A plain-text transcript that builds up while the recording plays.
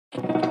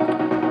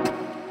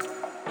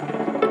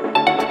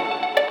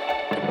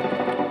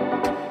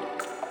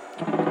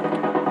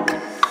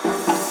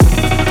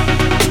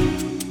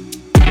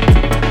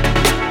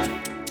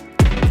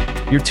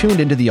You're tuned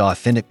into the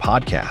Authentic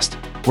Podcast,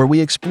 where we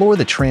explore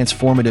the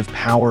transformative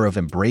power of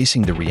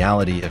embracing the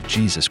reality of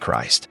Jesus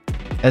Christ.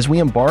 As we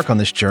embark on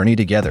this journey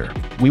together,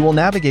 we will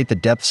navigate the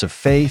depths of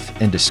faith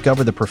and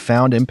discover the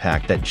profound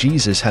impact that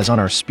Jesus has on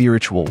our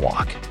spiritual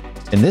walk.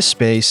 In this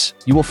space,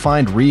 you will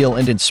find real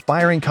and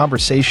inspiring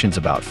conversations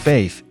about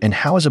faith and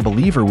how as a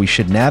believer we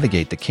should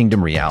navigate the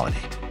kingdom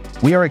reality.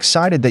 We are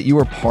excited that you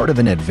are part of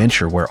an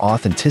adventure where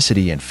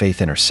authenticity and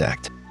faith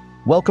intersect.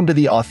 Welcome to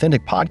the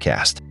Authentic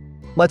Podcast.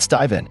 Let's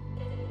dive in.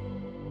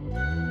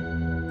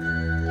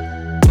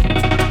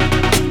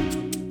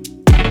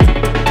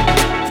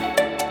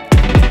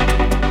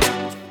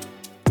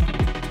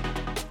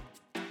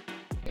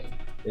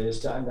 It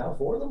is time now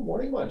for the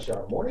Morning Munch,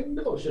 our morning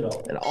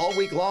devotional. And all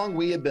week long,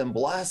 we have been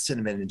blessed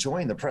and been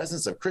enjoying the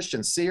presence of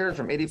Christian Sear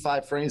from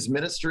 85 Frames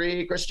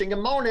Ministry. Christian, good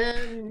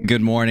morning.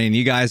 Good morning.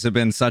 You guys have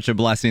been such a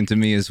blessing to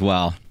me as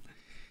well.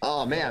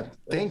 Oh, man.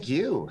 Thank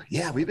you.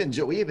 Yeah, we have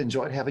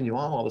enjoyed having you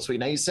on all this week.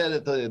 Now, you said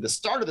at the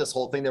start of this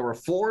whole thing, there were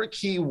 4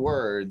 key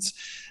words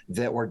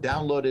that were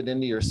downloaded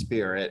into your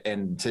spirit.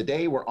 And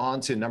today we're on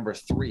to number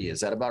 3.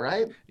 Is that about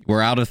right?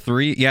 We're out of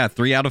 3. Yeah,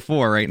 3 out of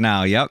 4 right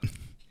now. Yep.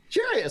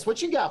 Curious,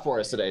 what you got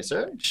for us today,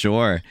 sir?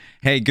 Sure.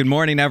 Hey, good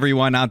morning,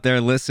 everyone out there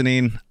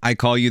listening. I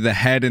call you the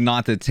head and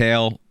not the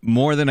tail,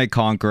 more than a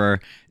conqueror,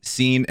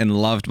 seen and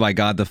loved by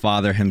God the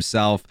Father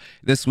himself.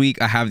 This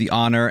week, I have the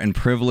honor and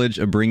privilege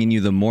of bringing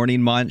you the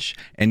Morning Munch.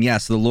 And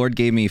yes, the Lord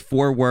gave me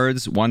 4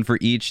 words, one for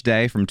each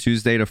day from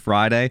Tuesday to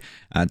Friday,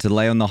 to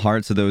lay on the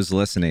hearts of those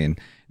listening.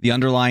 The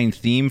underlying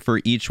theme for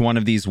each one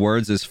of these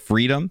words is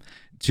freedom.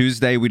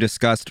 Tuesday, we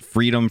discussed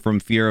freedom from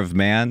fear of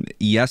man.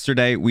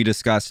 Yesterday, we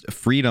discussed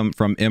freedom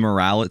from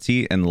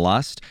immorality and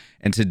lust.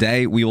 And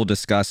today, we will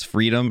discuss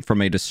freedom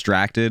from a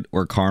distracted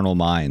or carnal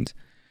mind.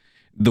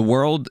 The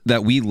world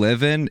that we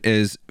live in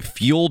is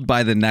fueled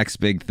by the next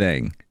big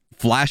thing: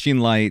 flashing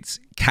lights,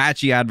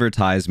 catchy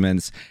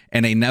advertisements,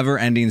 and a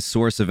never-ending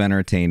source of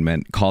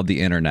entertainment called the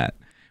internet.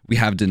 We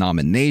have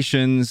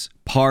denominations,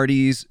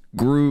 parties,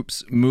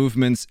 groups,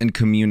 movements, and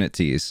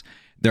communities.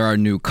 There are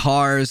new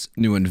cars,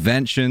 new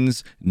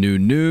inventions, new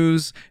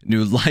news,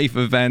 new life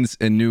events,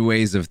 and new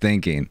ways of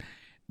thinking.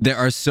 There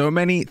are so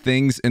many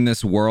things in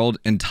this world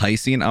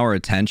enticing our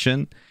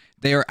attention.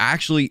 They are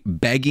actually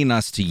begging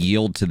us to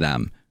yield to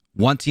them,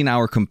 wanting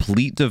our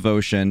complete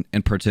devotion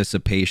and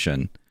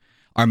participation.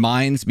 Our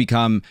minds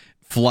become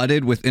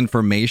flooded with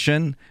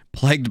information,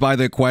 plagued by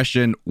the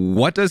question,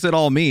 what does it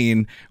all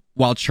mean,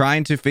 while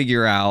trying to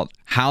figure out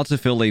how to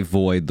fill a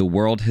void the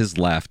world has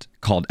left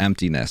called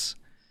emptiness.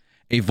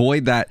 A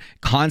void that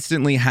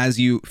constantly has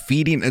you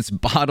feeding its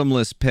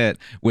bottomless pit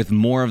with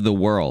more of the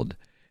world.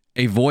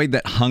 A void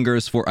that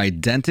hungers for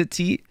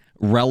identity,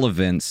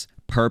 relevance,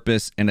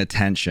 purpose, and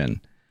attention.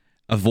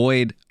 A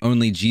void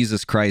only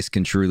Jesus Christ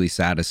can truly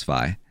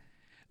satisfy.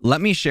 Let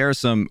me share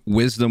some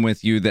wisdom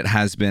with you that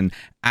has been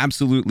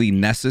absolutely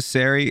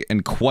necessary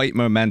and quite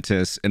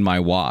momentous in my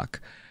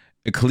walk.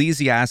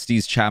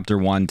 Ecclesiastes chapter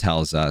 1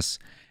 tells us,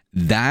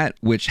 "That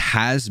which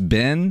has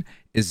been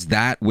is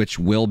that which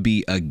will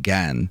be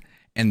again.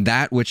 And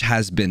that which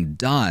has been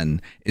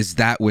done is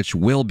that which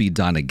will be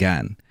done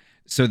again.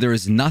 So there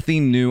is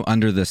nothing new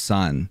under the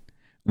sun.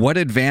 What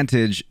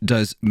advantage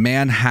does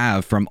man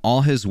have from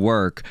all his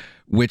work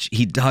which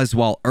he does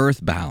while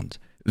earthbound?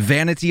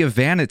 Vanity of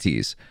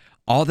vanities.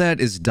 All that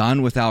is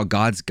done without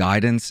God's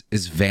guidance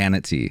is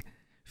vanity,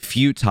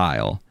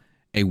 futile,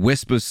 a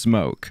wisp of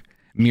smoke,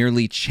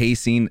 merely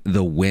chasing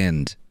the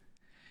wind."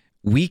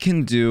 We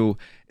can do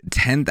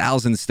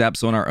 10,000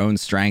 steps on our own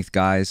strength,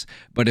 guys,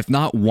 but if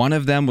not one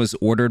of them was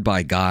ordered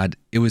by God,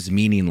 it was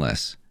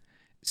meaningless.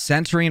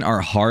 Centering our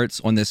hearts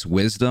on this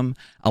wisdom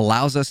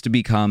allows us to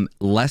become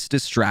less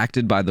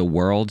distracted by the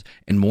world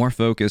and more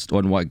focused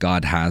on what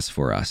God has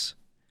for us.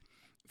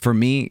 For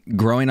me,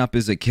 growing up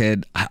as a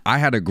kid, I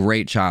had a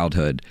great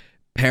childhood.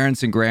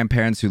 Parents and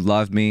grandparents who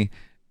loved me,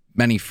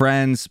 many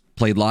friends,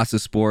 played lots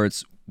of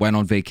sports, went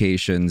on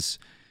vacations.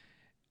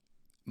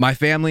 My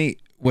family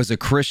was a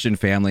Christian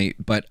family,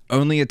 but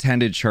only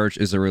attended church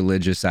as a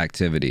religious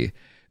activity.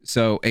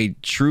 So a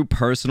true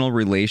personal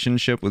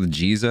relationship with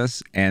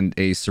Jesus and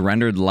a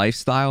surrendered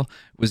lifestyle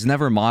was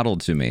never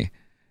modeled to me.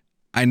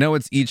 I know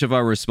it's each of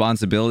our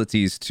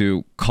responsibilities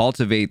to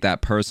cultivate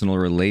that personal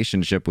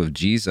relationship with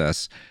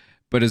Jesus,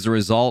 but as a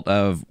result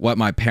of what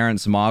my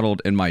parents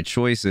modeled and my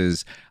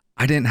choices,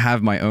 I didn't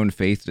have my own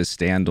faith to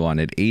stand on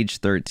at age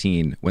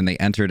 13 when they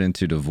entered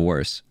into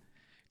divorce.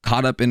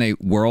 Caught up in a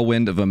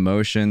whirlwind of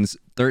emotions,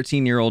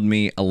 13-year-old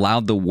me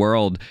allowed the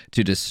world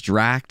to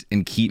distract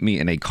and keep me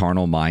in a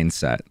carnal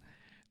mindset.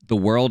 The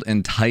world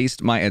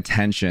enticed my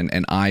attention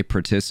and I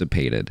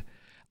participated.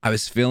 I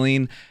was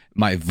filling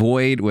my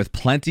void with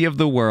plenty of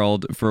the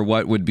world for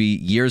what would be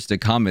years to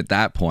come at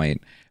that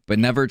point, but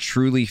never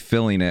truly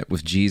filling it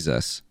with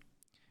Jesus.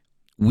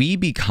 We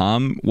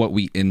become what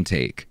we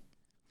intake.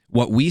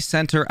 What we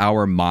center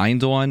our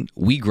mind on,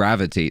 we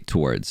gravitate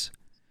towards.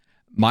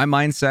 My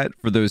mindset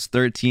for those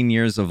 13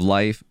 years of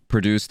life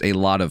produced a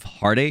lot of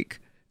heartache,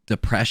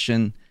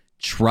 depression,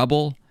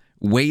 trouble,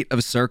 weight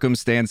of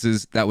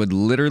circumstances that would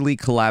literally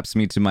collapse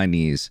me to my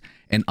knees,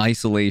 and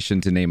isolation,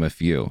 to name a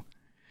few.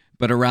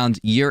 But around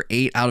year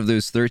 8 out of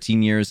those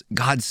 13 years,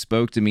 God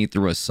spoke to me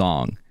through a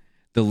song.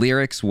 The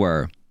lyrics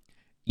were,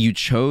 "You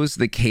chose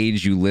the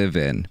cage you live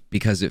in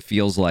because it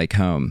feels like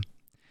home."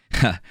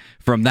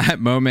 From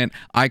that moment,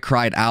 I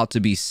cried out to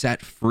be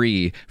set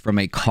free from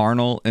a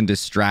carnal and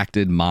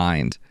distracted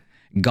mind.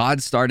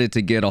 God started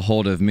to get a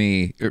hold of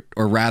me,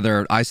 or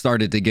rather, I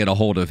started to get a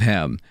hold of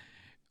him.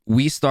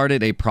 We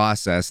started a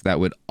process that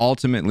would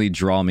ultimately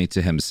draw me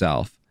to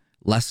himself,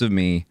 less of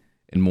me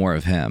and more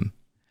of him.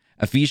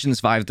 Ephesians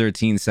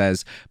 5:13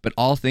 says, "But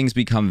all things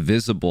become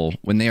visible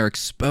when they are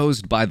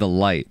exposed by the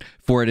light,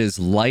 for it is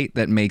light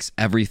that makes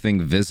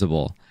everything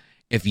visible."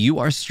 If you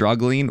are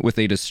struggling with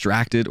a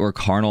distracted or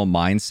carnal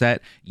mindset,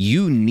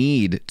 you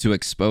need to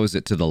expose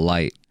it to the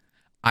light.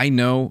 I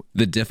know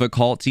the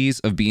difficulties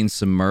of being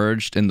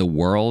submerged in the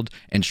world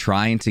and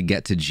trying to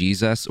get to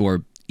Jesus,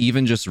 or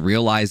even just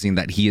realizing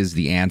that he is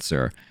the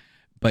answer.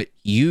 But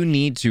you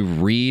need to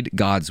read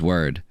God's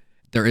word.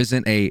 There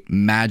isn't a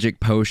magic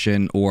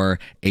potion or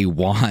a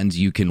wand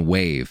you can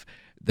wave.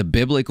 The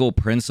biblical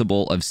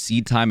principle of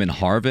seed time and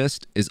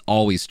harvest is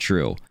always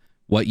true.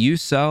 What you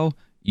sow,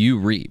 you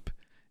reap.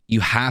 You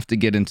have to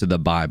get into the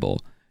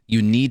Bible.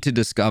 You need to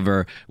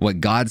discover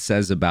what God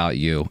says about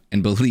you.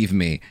 And believe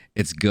me,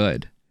 it's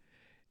good.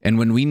 And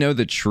when we know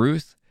the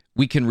truth,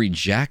 we can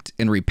reject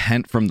and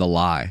repent from the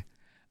lie.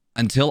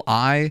 Until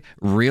I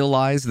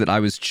realized that I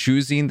was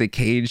choosing the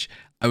cage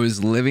I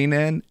was living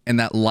in, and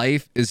that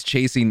life is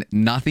chasing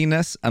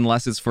nothingness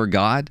unless it's for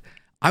God,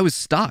 I was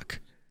stuck.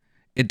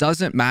 It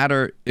doesn't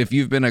matter if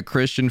you've been a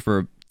Christian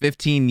for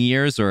 15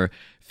 years or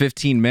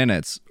 15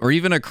 minutes, or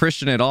even a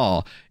Christian at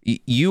all.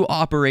 You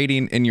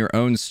operating in your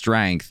own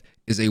strength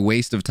is a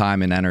waste of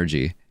time and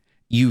energy.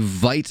 You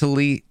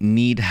vitally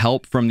need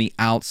help from the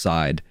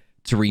outside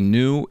to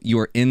renew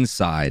your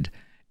inside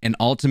and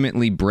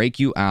ultimately break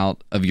you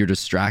out of your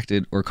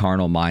distracted or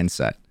carnal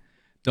mindset.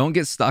 Don't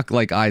get stuck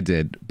like I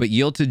did, but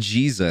yield to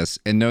Jesus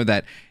and know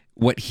that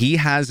what he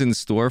has in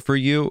store for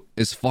you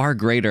is far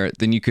greater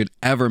than you could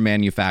ever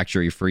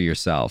manufacture for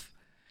yourself.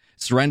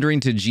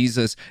 Surrendering to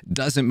Jesus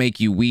doesn't make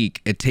you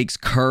weak. It takes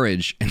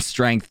courage and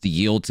strength to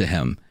yield to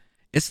him.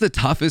 It's the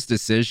toughest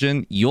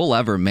decision you'll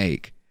ever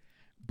make.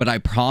 But I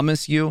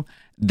promise you,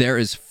 there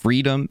is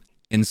freedom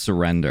in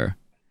surrender.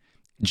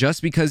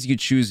 Just because you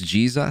choose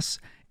Jesus,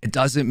 it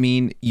doesn't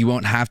mean you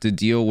won't have to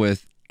deal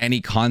with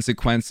any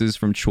consequences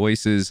from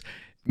choices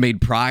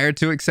made prior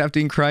to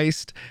accepting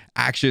Christ.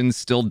 Actions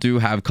still do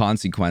have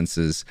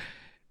consequences.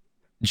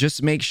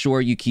 Just make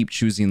sure you keep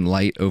choosing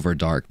light over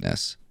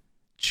darkness.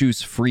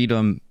 Choose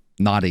freedom,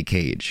 not a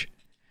cage.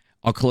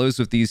 I'll close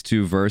with these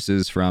two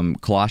verses from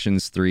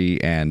Colossians 3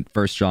 and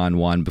 1 John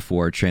 1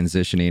 before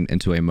transitioning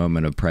into a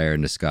moment of prayer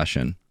and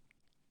discussion.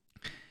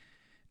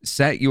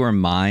 Set your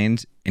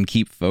mind and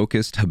keep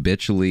focused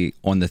habitually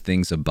on the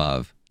things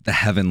above, the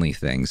heavenly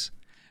things,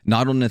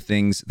 not on the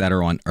things that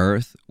are on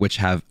earth, which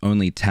have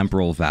only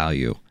temporal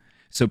value.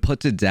 So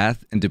put to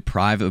death and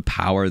deprive of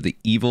power the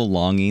evil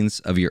longings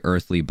of your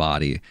earthly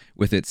body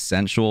with its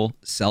sensual,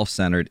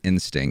 self-centered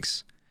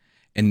instincts.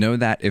 And know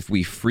that if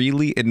we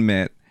freely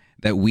admit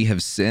that we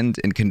have sinned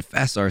and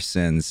confess our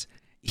sins,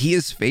 he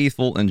is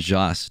faithful and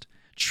just,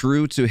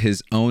 true to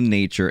his own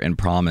nature and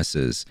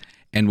promises,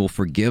 and will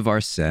forgive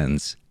our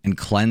sins and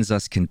cleanse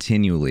us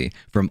continually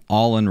from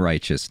all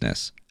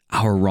unrighteousness,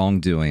 our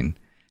wrongdoing,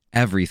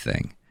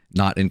 everything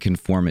not in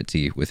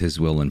conformity with his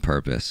will and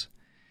purpose.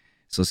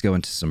 So let's go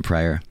into some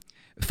prayer.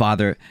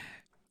 Father,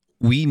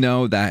 we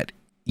know that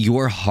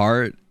your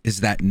heart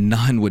is that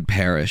none would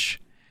perish,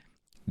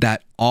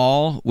 that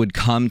all would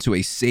come to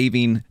a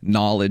saving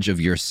knowledge of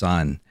your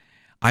Son.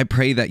 I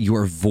pray that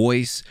your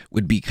voice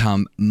would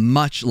become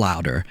much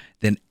louder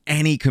than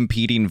any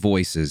competing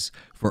voices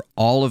for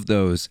all of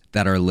those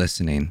that are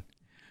listening.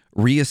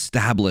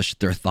 Reestablish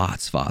their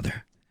thoughts,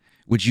 Father.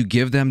 Would you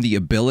give them the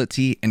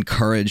ability and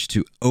courage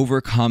to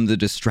overcome the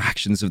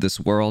distractions of this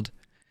world?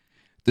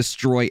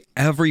 Destroy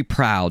every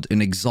proud and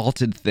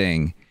exalted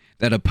thing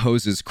that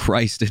opposes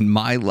Christ in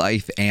my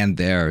life and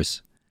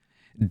theirs.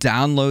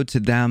 Download to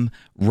them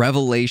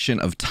revelation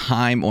of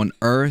time on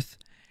earth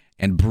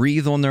and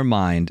breathe on their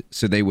mind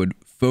so they would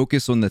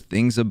focus on the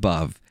things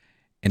above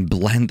and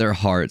blend their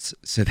hearts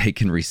so they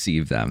can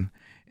receive them.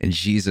 In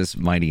Jesus'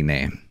 mighty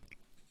name.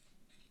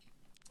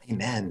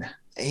 Amen.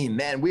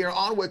 Amen. We are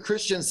on with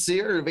Christian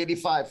Sear of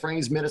 85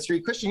 Frames Ministry.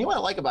 Christian, you know what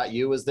I like about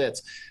you is that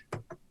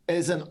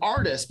as an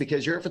artist,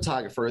 because you're a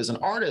photographer, as an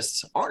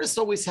artist, artists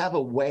always have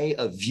a way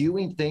of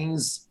viewing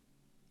things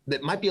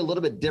that might be a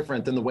little bit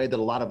different than the way that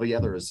a lot of the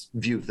others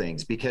view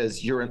things,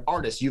 because you're an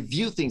artist, you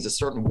view things a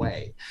certain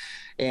way.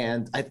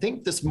 And I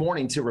think this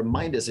morning, to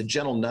remind us, a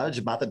gentle nudge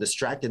about the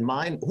distracted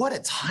mind, what a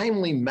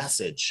timely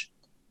message,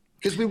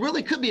 because we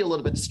really could be a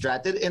little bit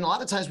distracted, and a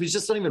lot of times we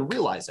just don't even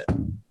realize it.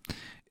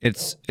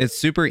 It's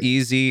super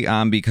easy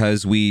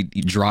because we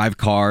drive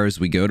cars,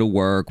 we go to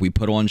work, we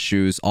put on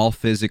shoes, all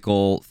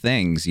physical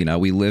things. You know,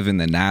 we live in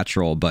the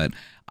natural, but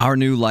our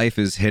new life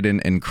is hidden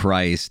in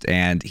Christ,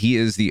 and he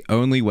is the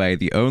only way,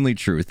 the only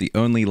truth, the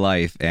only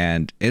life.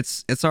 And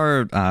it's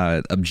our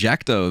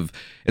objective.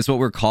 It's what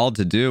we're called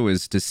to do,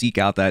 is to seek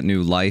out that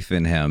new life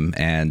in him.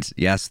 And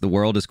yes, the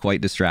world is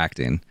quite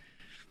distracting.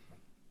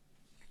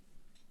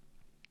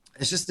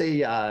 It's just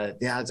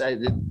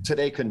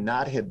today could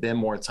not have been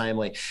more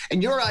timely.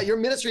 And your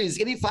ministry is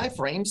 85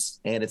 Frames,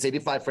 and it's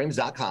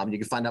 85frames.com. You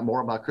can find out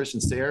more about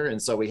Christians there. And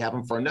so we have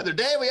them for another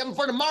day. We haven't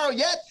for tomorrow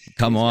yet.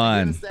 Come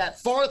on. It's that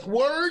fourth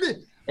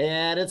word.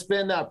 And it's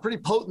been pretty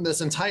potent this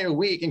entire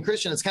week. And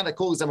Christian, it's kind of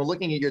cool because I'm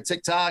looking at your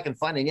TikTok and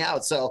finding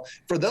out. So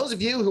for those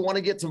of you who want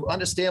to get to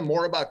understand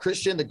more about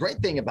Christian, the great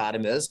thing about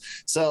him is,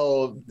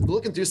 so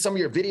looking through some of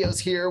your videos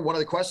here, one of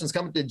the questions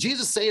coming, did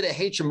Jesus say to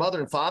hate your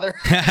mother and father?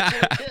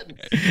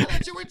 I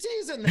thought you were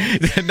teasing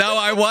that. No,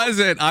 I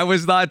wasn't. I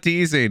was not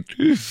teasing.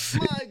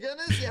 My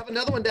goodness. You have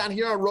another one down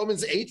here on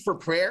Romans 8 for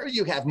prayer.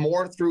 You have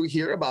more through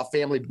here about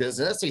family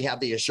business. You have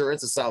the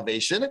assurance of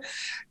salvation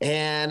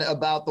and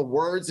about the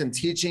words and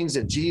teachings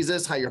of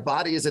Jesus, how your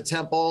body is a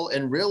temple,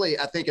 and really,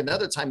 I think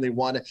another timely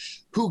one,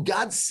 who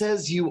God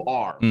says you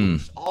are.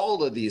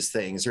 All of these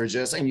things are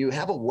just, and you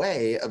have a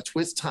way of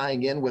twist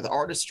tying in with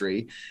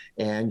artistry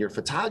and your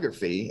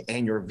photography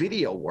and your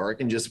video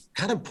work and just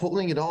kind of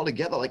pulling it all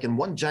together like in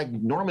one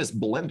ginormous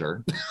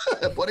blender,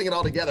 putting it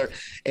all together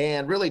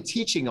and really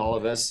teaching all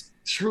of us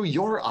through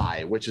your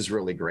eye, which is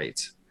really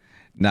great.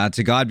 Now,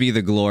 to God be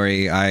the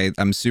glory.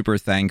 I'm super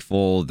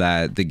thankful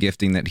that the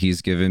gifting that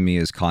he's given me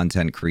is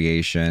content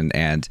creation,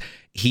 and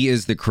he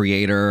is the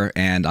creator,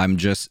 and I'm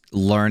just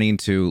learning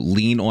to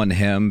lean on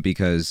him,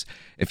 because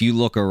if you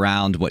look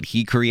around, what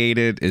he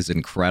created is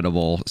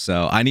incredible.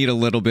 So I need a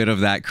little bit of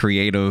that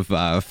creative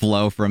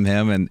flow from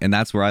him, and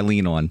that's where I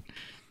lean on.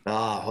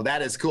 Oh,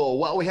 that is cool.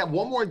 Well, we have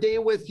one more day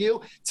with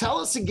you. Tell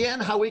us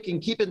again how we can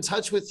keep in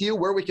touch with you,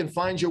 where we can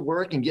find your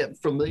work and get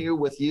familiar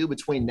with you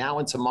between now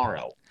and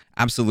tomorrow.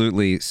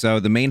 Absolutely.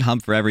 So the main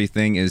hub for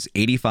everything is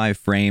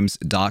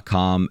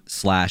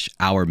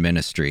 85frames.com/our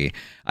ministry.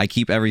 I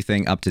keep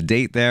everything up to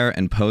date there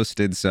and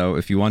posted. So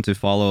if you want to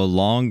follow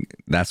along,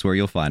 that's where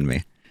you'll find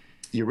me.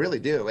 You really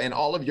do. And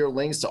all of your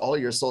links to all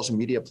of your social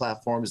media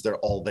platforms, they're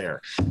all there.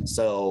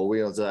 So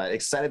we're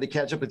excited to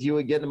catch up with you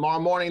again tomorrow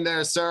morning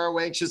there, sir.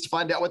 We're anxious to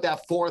find out what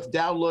that fourth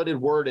downloaded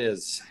word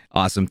is.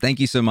 Awesome. Thank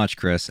you so much,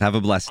 Chris. Have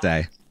a blessed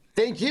day.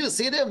 Thank you.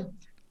 See you then.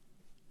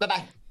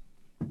 Bye-bye.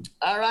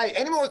 All right.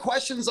 Any more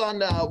questions on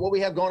what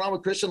we have going on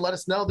with Christian? Let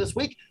us know this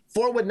week.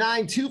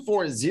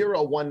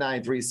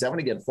 419-240-1937.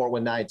 Again,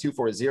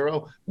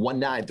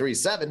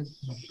 419-240-1937.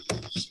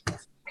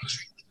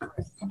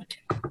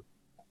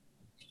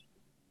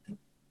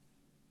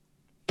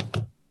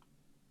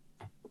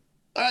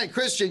 All right,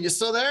 Christian, you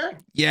still there?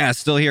 Yeah,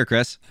 still here,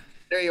 Chris.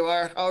 There you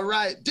are. All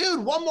right.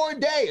 Dude, one more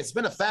day. It's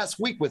been a fast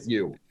week with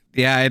you.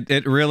 Yeah,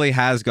 it really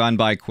has gone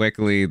by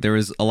quickly. There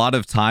was a lot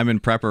of time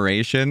and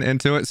preparation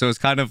into it, so it's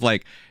kind of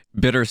like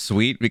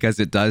bittersweet because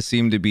it does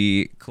seem to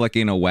be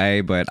clicking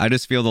away, but I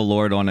just feel the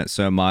Lord on it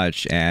so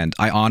much, and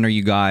I honor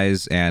you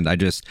guys, and I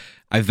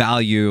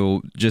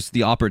value just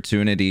the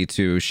opportunity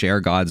to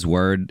share God's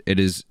word. It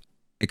is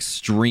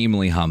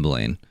extremely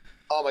humbling.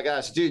 Oh my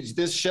gosh, dude,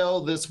 this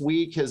show this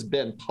week has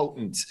been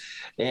potent,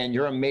 and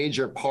you're a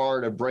major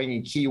part of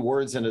bringing key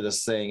words into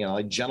this thing,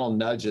 like gentle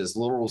nudges,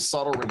 little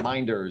subtle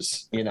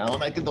reminders, and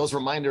I think those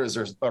reminders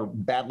are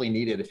badly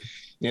needed.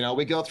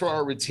 We go through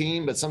our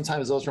routine, but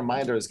sometimes those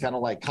reminders kind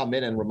of like come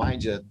in and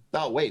remind you,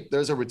 oh, wait,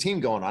 there's a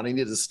routine going on. I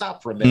need to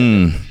stop for a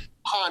minute and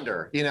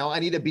ponder, I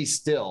need to be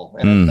still.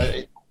 And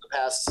the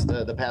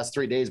past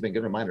 3 days been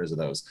good reminders of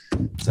those.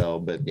 So,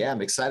 but yeah,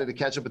 I'm excited to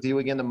catch up with you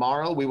again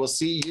tomorrow. We will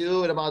see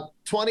you in about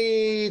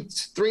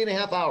 23 and a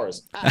half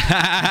hours.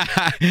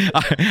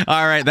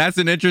 All right. That's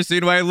an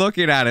interesting way of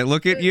looking at it.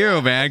 Look at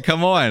you, man.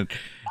 Come on.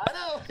 I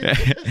know.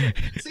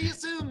 See you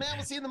soon, man.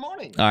 We'll see you in the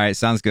morning. All right.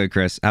 Sounds good,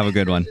 Chris. Have a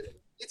good one.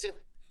 You too.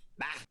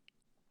 Bye.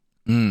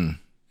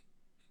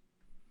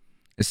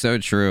 It's so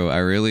true. I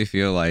really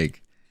feel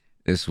like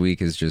this week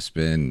has just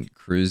been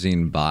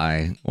cruising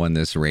by on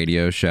this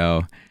radio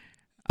show.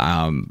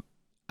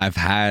 I've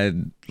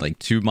had like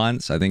 2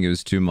 months. I think it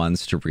was 2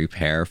 months to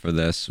prepare for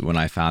this when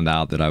I found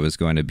out that I was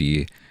going to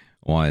be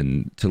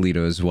on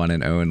Toledo's one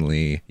and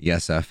only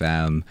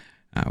YESFM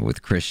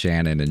with Chris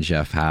Shannon and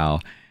Jeff Howell.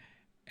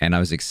 And I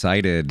was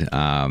excited,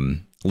 a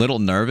little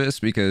nervous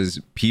because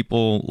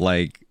people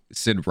like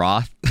Sid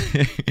Roth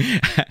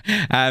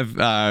have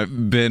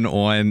been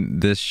on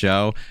this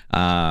show,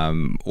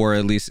 or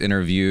at least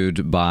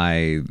interviewed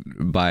by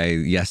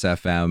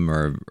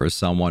YESFM or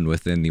someone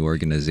within the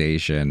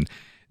organization.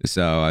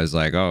 So I was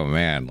like, oh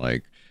man,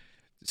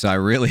 so I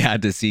really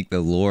had to seek the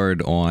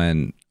Lord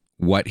on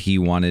what he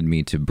wanted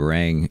me to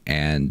bring.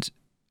 And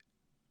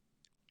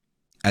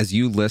as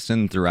you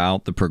listen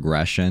throughout the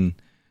progression,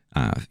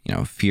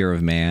 fear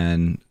of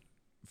man,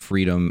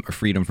 freedom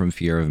from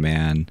fear of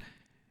man,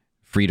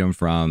 freedom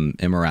from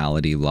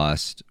immorality,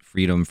 lust,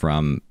 freedom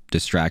from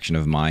distraction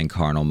of mind,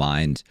 carnal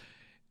mind,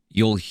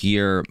 you'll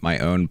hear my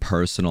own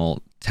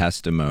personal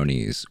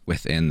testimonies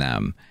within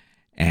them.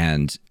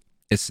 And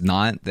It's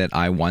not that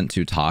I want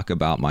to talk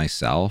about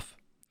myself.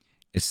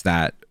 It's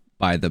that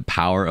by the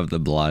power of the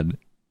blood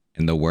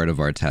and the word of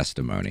our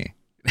testimony.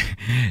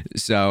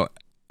 So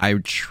I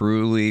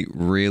truly,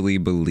 really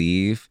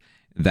believe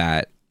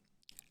that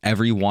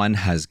everyone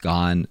has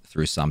gone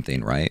through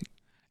something, right?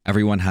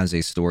 Everyone has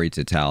a story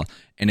to tell.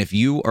 And if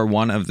you are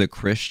one of the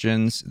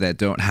Christians that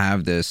don't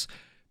have this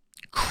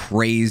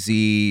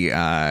crazy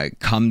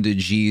come to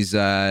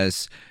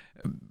Jesus,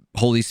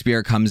 Holy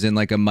Spirit comes in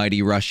like a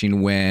mighty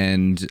rushing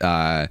wind,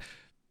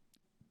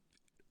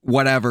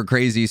 whatever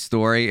crazy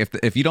story,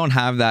 if you don't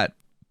have that,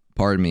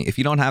 if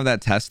you don't have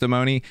that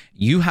testimony,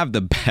 you have the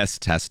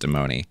best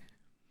testimony.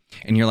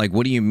 And you're like,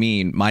 what do you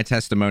mean? My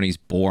testimony's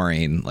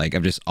boring. Like,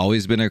 I've just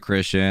always been a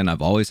Christian.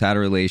 I've always had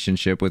a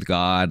relationship with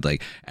God.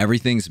 Like,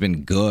 everything's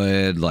been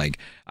good. Like,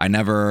 I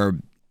never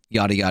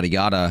yada, yada,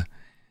 yada.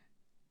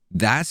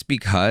 That's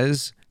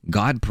because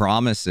God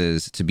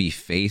promises to be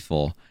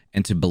faithful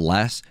and to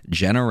bless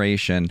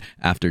generation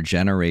after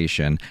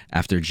generation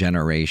after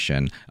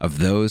generation of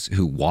those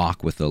who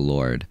walk with the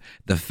Lord.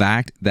 The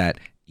fact that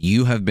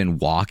you have been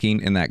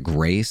walking in that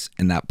grace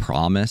and that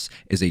promise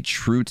is a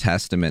true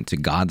testament to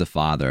God the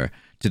Father,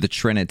 to the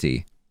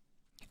Trinity,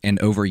 and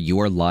over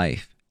your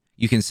life.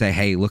 You can say,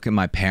 hey, look at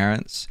my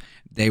parents.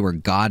 They were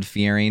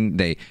God-fearing.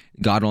 They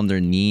got on their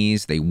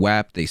knees. They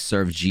wept. They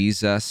served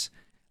Jesus.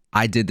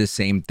 I did the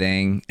same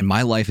thing, and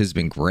my life has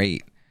been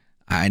great.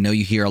 I know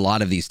you hear a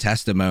lot of these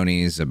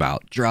testimonies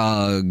about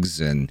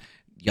drugs and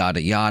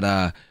yada,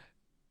 yada.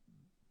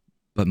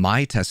 But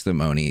my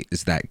testimony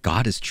is that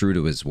God is true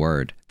to his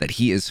word, that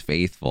he is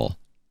faithful.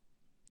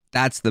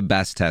 That's the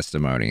best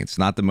testimony. It's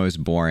not the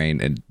most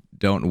boring, and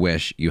don't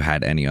wish you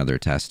had any other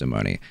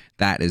testimony.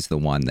 That is the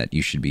one that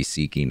you should be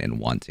seeking and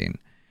wanting.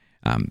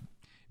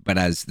 But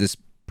as this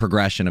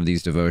progression of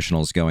these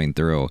devotionals going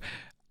through,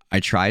 I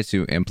try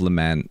to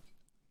implement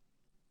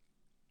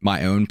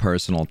my own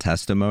personal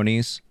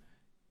testimonies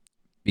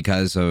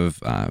because of,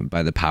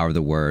 by the power of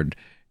the word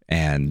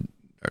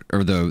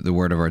or the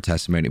word of our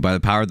testimony, by the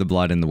power of the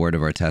blood and the word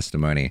of our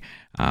testimony.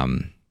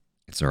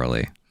 It's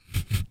early.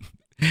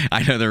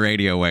 I know the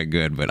radio went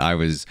good, but I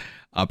was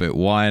up at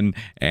 1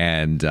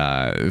 and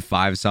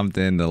 5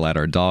 something to let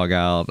our dog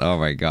out. Oh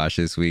my gosh,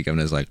 this week I'm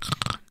just like,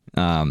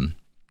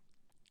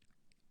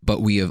 but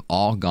we have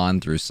all gone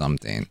through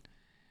something,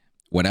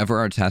 whatever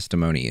our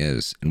testimony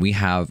is, and we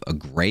have a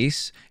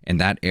grace, and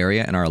that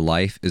area in our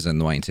life is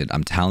anointed.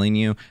 I'm telling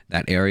you,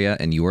 that area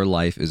in your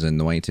life is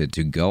anointed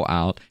to go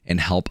out and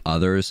help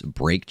others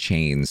break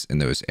chains in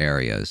those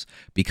areas,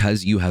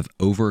 because you have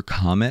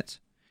overcome it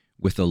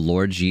with the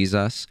Lord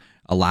Jesus,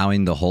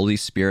 allowing the Holy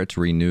Spirit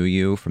to renew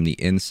you from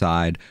the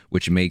inside,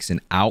 which makes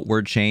an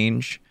outward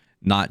change,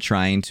 not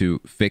trying to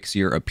fix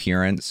your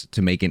appearance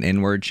to make an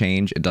inward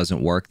change. It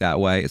doesn't work that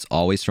way. It's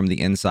always from the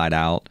inside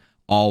out,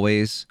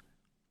 always.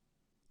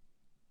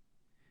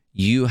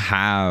 You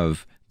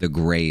have the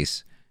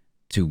grace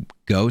to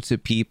go to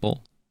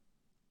people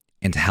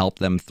and to help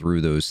them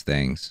through those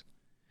things.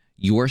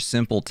 Your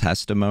simple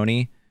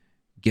testimony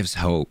gives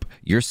hope.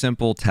 Your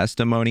simple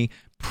testimony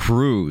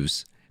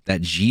proves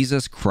that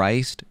Jesus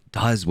Christ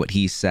does what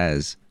he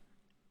says.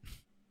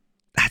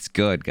 That's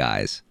good,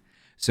 guys.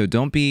 So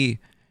don't be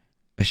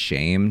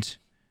ashamed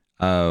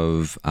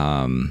of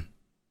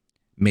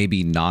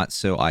maybe not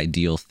so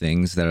ideal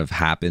things that have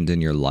happened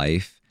in your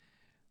life.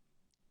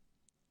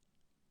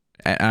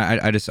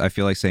 I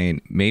feel like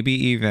saying maybe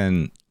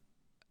even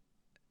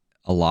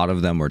a lot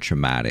of them were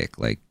traumatic,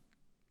 like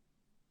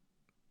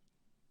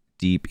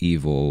deep,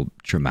 evil,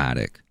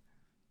 traumatic.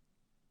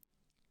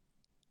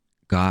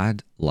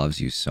 God loves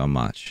you so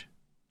much.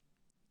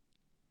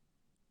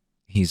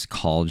 He's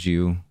called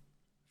you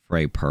for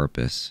a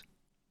purpose.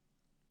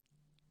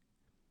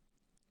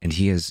 And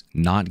he has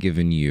not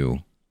given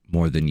you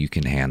more than you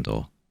can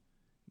handle.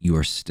 You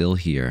are still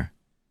here.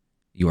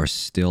 You are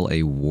still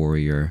a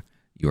warrior.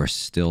 You are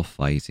still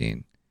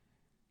fighting,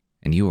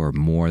 and you are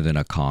more than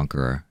a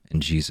conqueror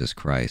in Jesus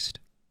Christ.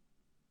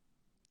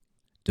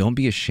 Don't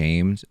be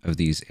ashamed of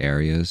these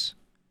areas.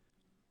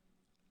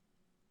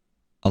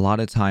 A lot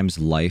of times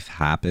life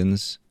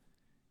happens,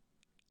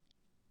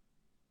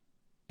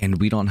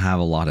 and we don't have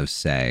a lot of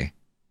say.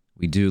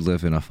 We do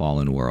live in a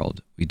fallen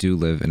world. We do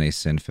live in a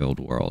sin-filled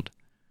world.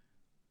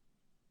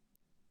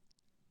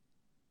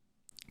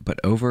 But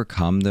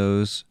overcome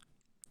those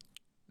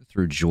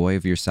through joy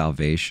of your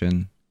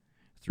salvation,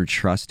 through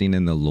trusting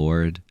in the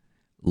Lord,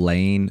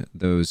 laying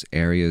those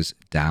areas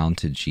down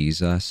to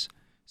Jesus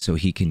so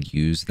he can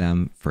use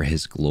them for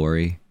his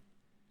glory.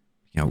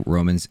 You know,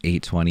 Romans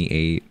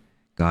 8:28,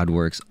 God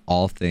works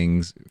all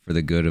things for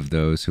the good of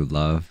those who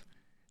love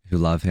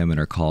him and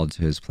are called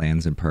to his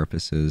plans and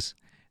purposes.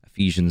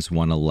 Ephesians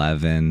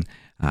 1:11,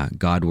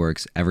 God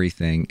works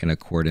everything in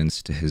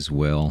accordance to his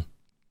will.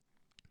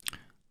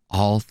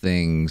 All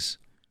things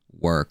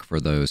work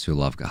for those who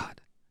love God,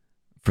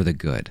 for the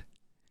good.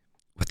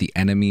 What the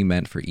enemy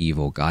meant for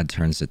evil, God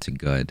turns it to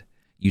good.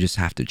 You just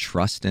have to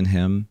trust in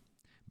him,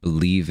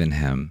 believe in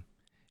him,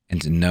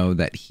 and to know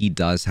that he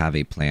does have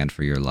a plan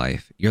for your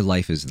life. Your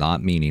life is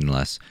not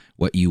meaningless.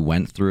 What you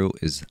went through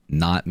is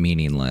not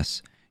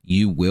meaningless.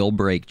 You will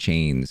break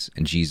chains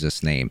in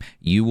Jesus' name.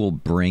 You will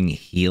bring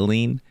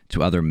healing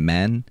to other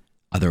men,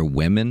 other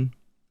women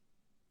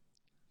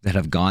that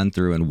have gone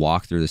through and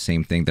walked through the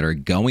same thing, that are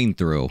going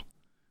through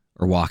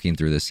or walking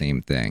through the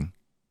same thing.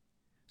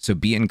 So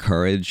be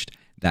encouraged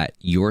that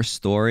your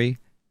story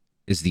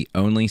is the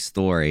only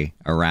story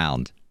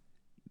around.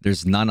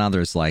 There's none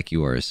others like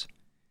yours.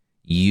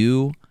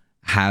 You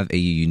have a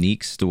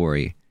unique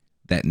story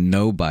that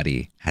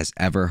nobody has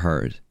ever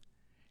heard.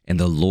 And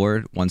the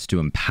Lord wants to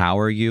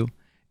empower you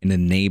and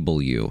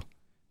enable you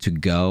to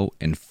go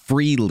and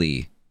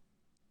freely,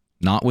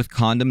 not with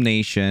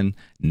condemnation,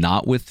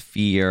 not with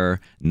fear,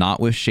 not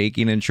with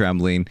shaking and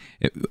trembling.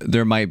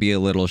 There might be a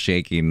little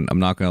shaking. I'm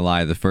not going to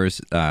lie. The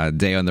first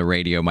day on the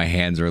radio, my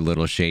hands are a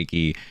little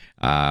shaky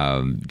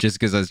just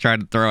because I was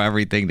trying to throw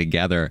everything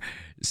together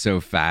so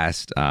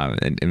fast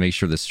and make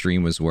sure the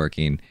stream was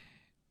working.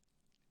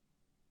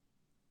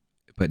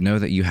 But know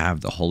that you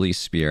have the Holy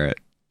Spirit,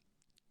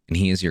 and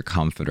he is your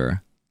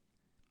comforter.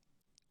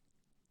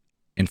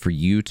 And for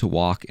you to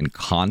walk in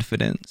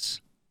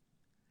confidence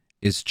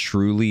is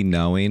truly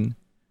knowing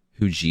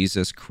who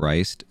Jesus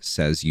Christ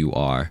says you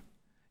are,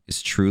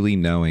 is truly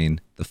knowing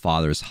the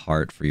Father's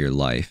heart for your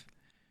life.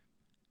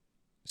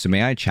 So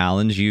may I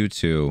challenge you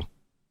to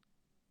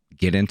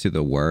get into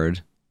the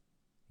Word.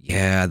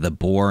 Yeah, the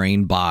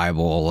boring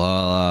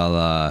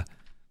Bible.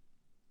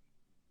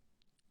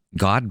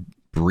 God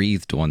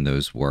breathed on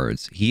those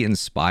words. He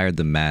inspired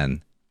the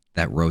men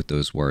that wrote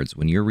those words.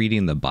 When you're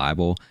reading the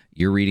Bible,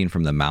 you're reading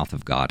from the mouth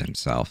of God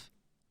himself.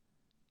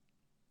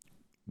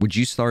 Would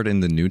you start in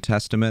the New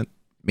Testament?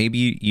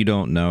 Maybe you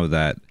don't know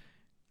that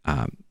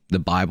the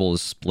Bible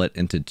is split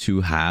into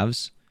two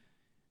halves.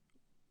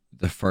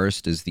 The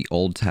first is the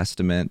Old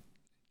Testament.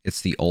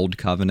 It's the Old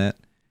Covenant.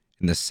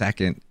 And the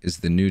second is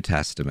the New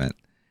Testament,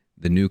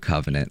 the New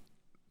Covenant,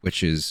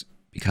 which is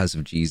because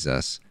of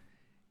Jesus.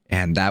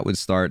 And that would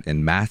start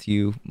in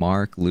Matthew,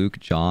 Mark, Luke,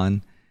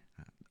 John,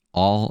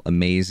 all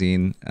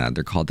amazing.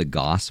 They're called the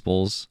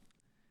Gospels.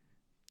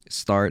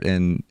 Start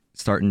in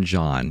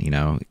John,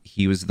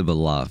 he was the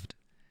beloved.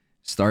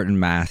 Start in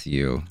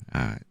Matthew,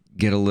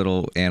 get a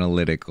little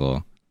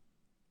analytical.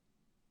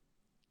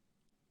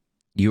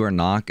 You are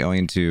not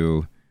going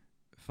to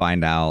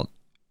find out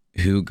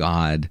who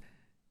God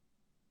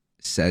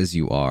says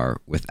you are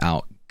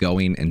without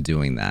going and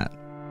doing that.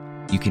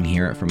 You can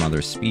hear it from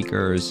other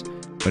speakers,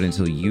 but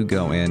until you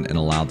go in and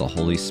allow the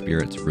Holy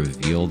Spirit to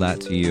reveal that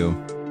to you,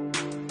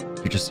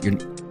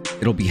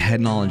 it'll be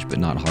head knowledge, but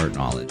not heart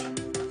knowledge.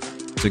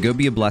 So go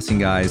be a blessing,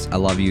 guys. I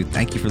love you.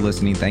 Thank you for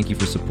listening. Thank you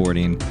for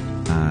supporting.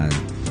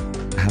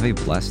 Have a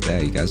blessed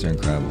day. You guys are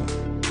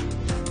incredible.